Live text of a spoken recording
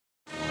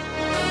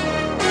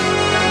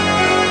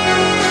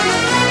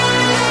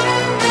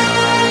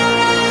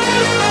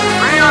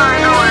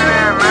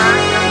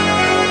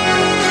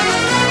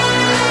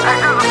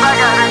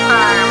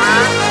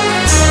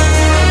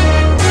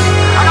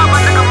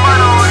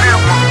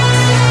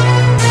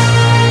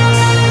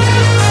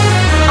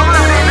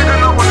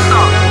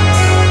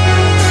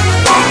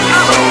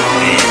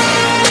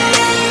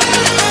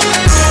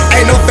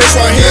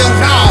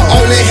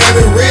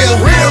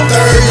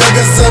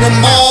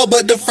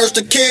but the first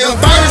to kill.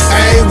 I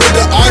ain't with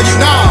the argue,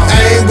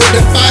 I ain't with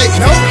the fight.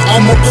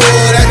 I'ma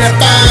pull that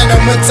fine,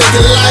 I'ma take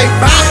your life.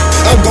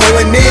 I'm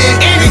going in,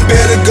 you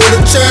better go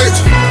to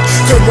church.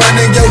 Cause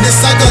running your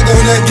sucker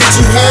gonna get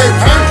you hurt.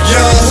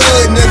 Young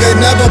hood nigga,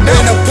 never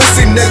been a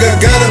pussy nigga.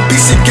 Got a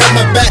piece, she got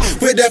my back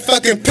with that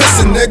fucking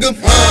pistol nigga.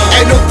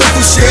 Ain't no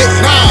 50 shit,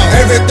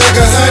 everything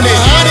 100.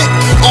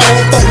 I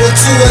don't fuck with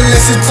you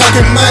unless you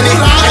talking money.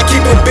 I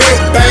keep a big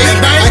bang,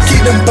 I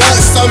keep them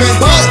bucks on me.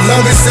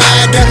 Long as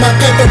I got my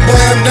paper, boy,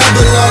 I'm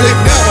never lonely.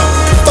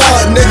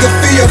 Fuck nigga,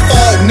 feel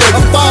fuck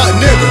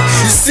nigga.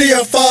 You see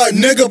a fuck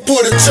nigga,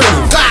 pull the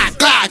trigger.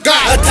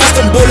 Attach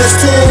them bullets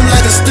to him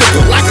like a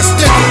sticker.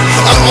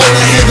 I'm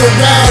only hang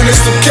around is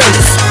for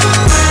killers.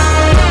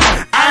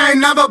 I ain't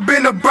never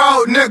been a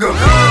broke nigga.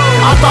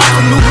 I bought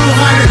a new blue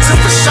honey just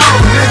for show,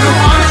 nigga.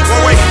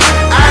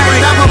 I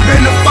ain't never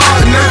been a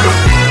fuck nigga.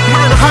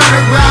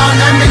 100 round,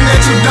 that mean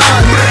that you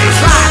done, nigga.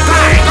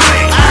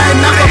 I ain't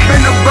never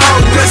been a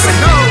broke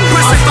nigga.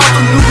 I bought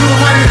a new blue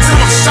honey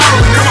just for show,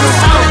 nigga.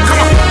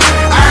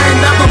 I ain't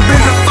never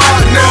been a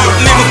fuck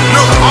nigga.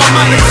 All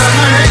my niggas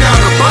 100 down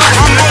the bus.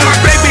 I'm on my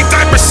baby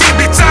diaper shit,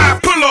 bitch. I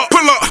pull up.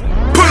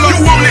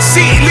 You on that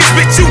shit, list,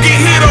 bitch, you get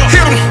hit up.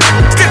 Hit 'em.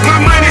 Stick my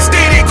money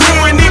steady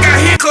growing, nigga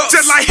hiccups.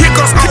 Just like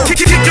hiccups. Kick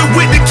it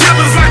with the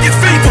killers like it's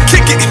fever.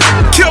 Kick it,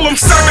 kill 'em,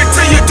 serve it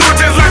to your door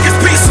just like it's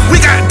pizza. We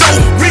got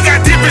dope, we got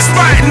different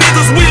spot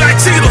niggas, we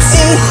like Cheetos.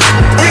 Ooh,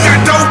 we got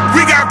dope,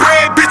 we got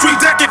bread, bitch, we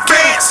duck it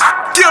fast.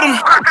 Get 'em.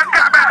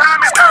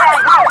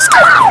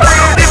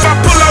 If I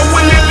pull up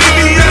with Lil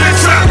Lily in the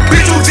trap,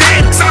 bitch, you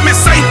dead. Simon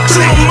say,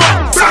 shoot 'em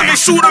up. Simon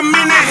shoot 'em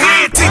in the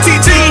head.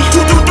 TTG,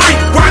 2, 2, 3.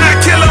 Why not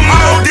kill 'em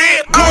all dead?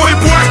 Boy,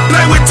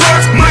 play with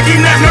toys. Monkey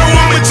not no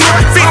one with joy.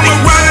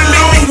 I'm riding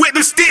alone with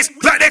the sticks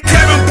like that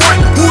Kevin boy.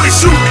 Who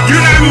is you? You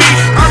not me.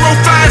 I roll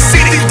 5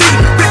 cities deep.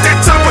 Bitch, that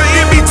chopper,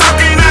 it be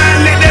talking. I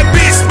ain't let that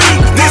bitch speak.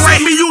 This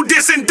ain't me, you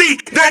dissing deep.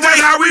 That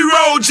ain't how we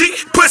roll, G.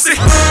 Pussy.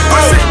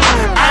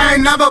 I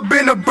ain't never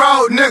been a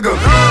broke nigga.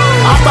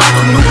 I bought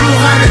a new blue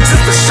honey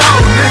just for show.